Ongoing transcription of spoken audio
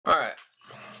All right.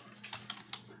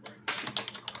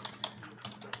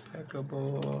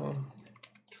 Packable.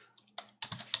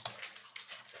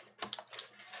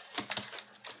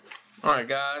 All right,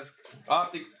 guys.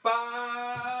 Optic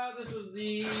 5. This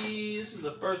is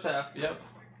the first half. Yep.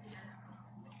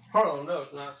 Hold on, no,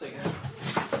 it's not second half.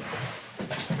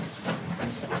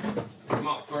 I'm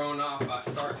all thrown off by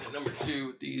starting at number 2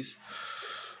 with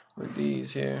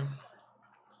these here.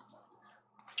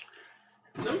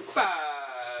 Number 5.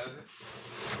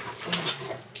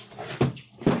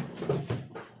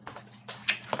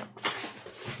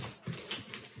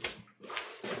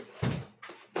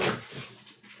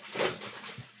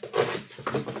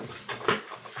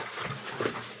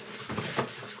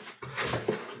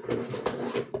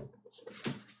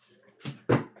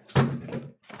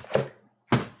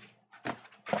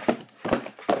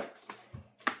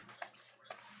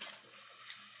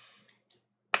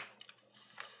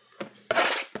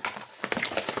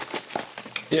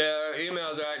 Yeah,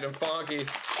 emails are acting funky.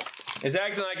 It's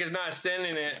acting like it's not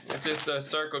sending it. It's just the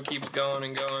circle keeps going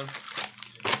and going.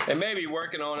 They may be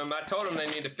working on them. I told them they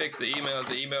need to fix the emails.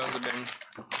 The emails have been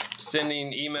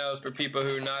sending emails for people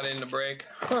who are not in the break.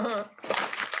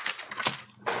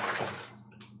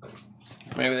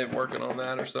 Maybe they're working on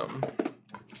that or something.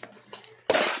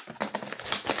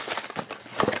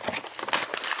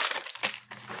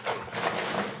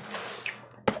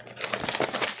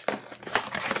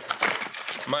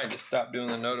 Might just stop doing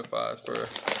the notifies for a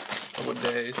couple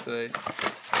days so they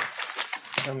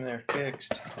come there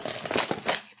fixed.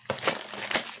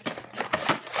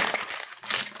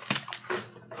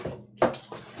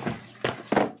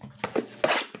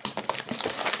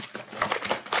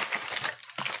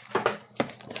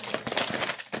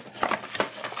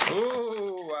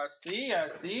 Ooh, I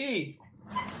see.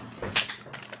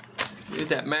 Get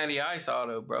that Matty Ice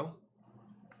auto, bro.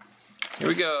 Here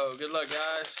we go. Good luck,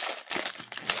 guys.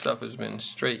 Stuff has been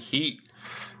straight heat.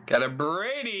 Got a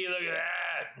Brady, look at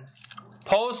that.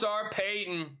 Pulsar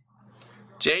Peyton.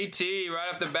 JT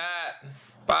right off the bat.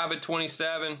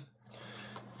 5/27.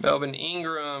 Melvin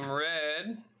Ingram,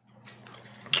 red.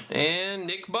 And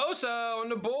Nick Bosa on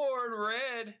the board,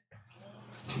 red.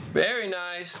 Very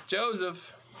nice.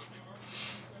 Joseph.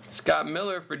 Scott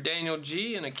Miller for Daniel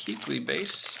G and a Kuechly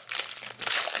base.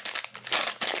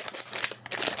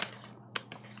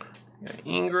 Got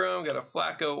Ingram, got a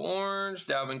Flacco orange,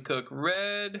 Dalvin Cook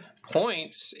red,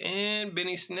 points, and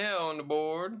Benny Snell on the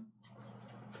board.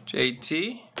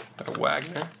 JT, got a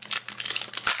Wagner.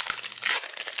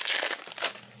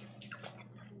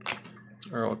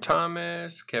 Earl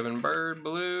Thomas, Kevin Bird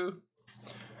blue.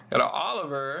 Got an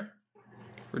Oliver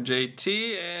for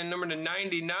JT, and number to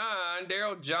 99,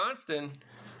 Daryl Johnston.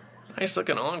 Nice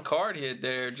looking on card hit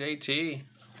there, JT.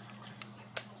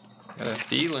 Got a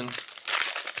Thielen.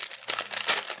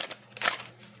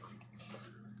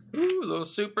 Ooh, little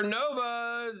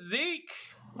supernova, Zeke.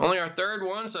 Only our third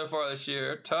one so far this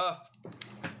year. Tough.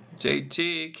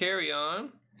 JT, carry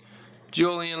on.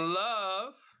 Julian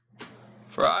Love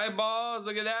for eyeballs.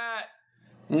 Look at that.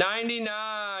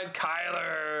 99,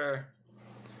 Kyler.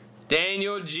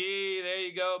 Daniel G. There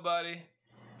you go, buddy.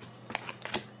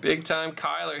 Big time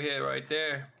Kyler hit right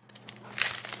there.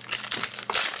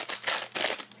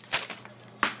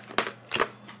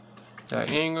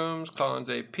 Got Ingram's, Collins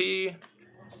AP.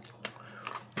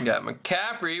 We got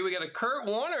McCaffrey. We got a Kurt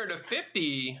Warner to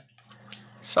 50.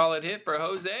 Solid hit for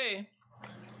Jose.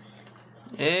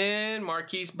 And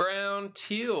Marquise Brown,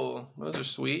 teal. Those are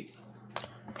sweet.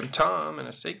 For Tom and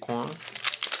a Saquon.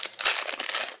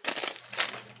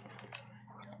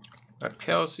 Got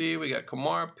Kelsey. We got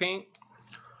Kamara pink.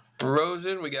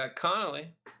 Rosen. We got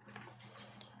Connolly.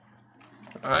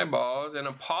 Eyeballs. And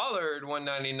a Pollard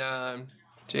 199.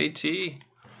 JT.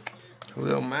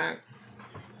 Lil Mac.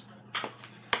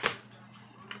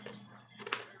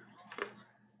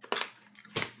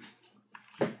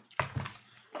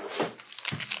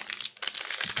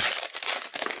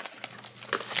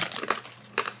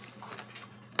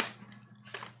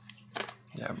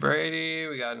 Got Brady,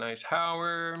 we got a nice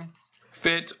Howard,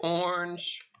 Fitz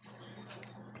orange,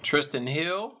 Tristan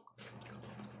Hill,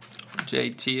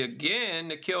 JT again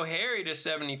to kill Harry to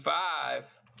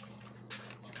 75.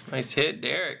 Nice hit,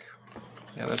 Derek.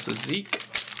 Yeah, that's a Zeke.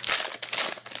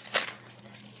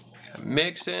 Got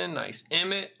Mixon, nice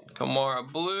Emmett, Kamara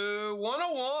blue,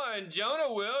 101,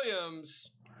 Jonah Williams,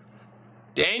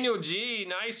 Daniel G,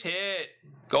 nice hit,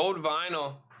 gold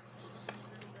vinyl.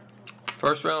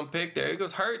 First round pick there.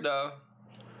 Eagles hurt though.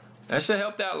 That should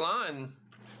help that line.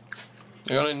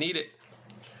 They're going to need it.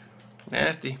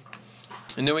 Nasty.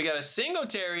 And then we got a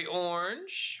Singletary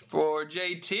orange for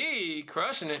JT.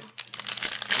 Crushing it.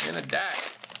 And a Dak.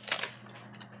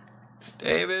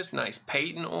 Davis, nice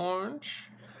Peyton orange.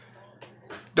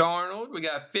 Darnold, we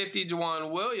got 50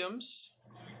 Juwan Williams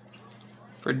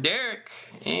for Derek.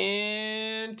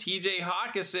 And TJ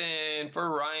Hawkinson for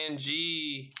Ryan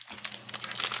G.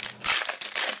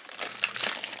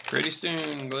 Pretty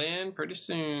soon, Glenn, pretty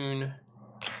soon.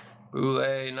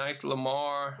 Boulay, nice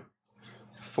Lamar.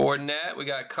 Fournette, we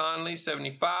got Conley,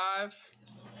 75.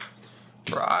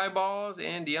 For Eyeballs,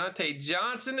 and Deontay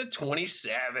Johnson to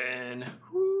 27.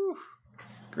 Whew.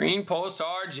 Green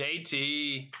Pulsar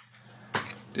JT.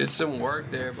 Did some work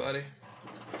there, buddy.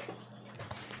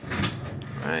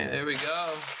 Alright, there we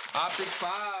go. Optic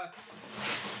 5.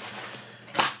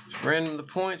 Just random the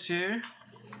points here.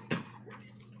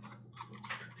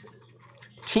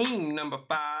 Team number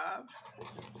 5.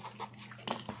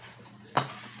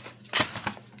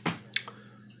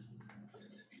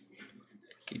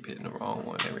 Keep hitting the wrong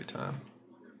one every time.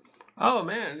 Oh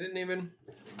man, I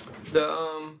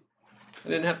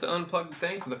didn't have to unplug the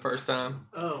thing for the first time.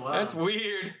 Oh wow. That's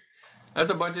weird. That's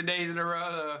a bunch of days in a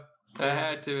row though. I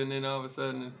had to, and then all of a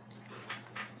sudden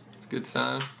it's a good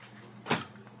sign.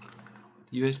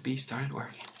 The USB started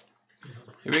working.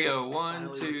 Here we go.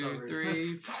 1, 2,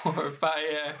 3, 4, 5.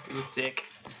 Yeah, it was sick.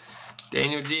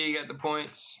 Daniel G got the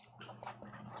points.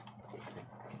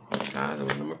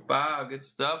 Number 5. Good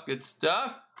stuff. Good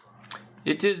stuff.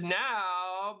 It is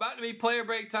now about to be player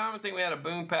break time. I think we had a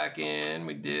boom pack in.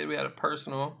 We did. We had a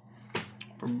personal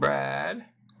for Brad.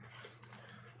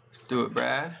 Let's do it,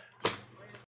 Brad.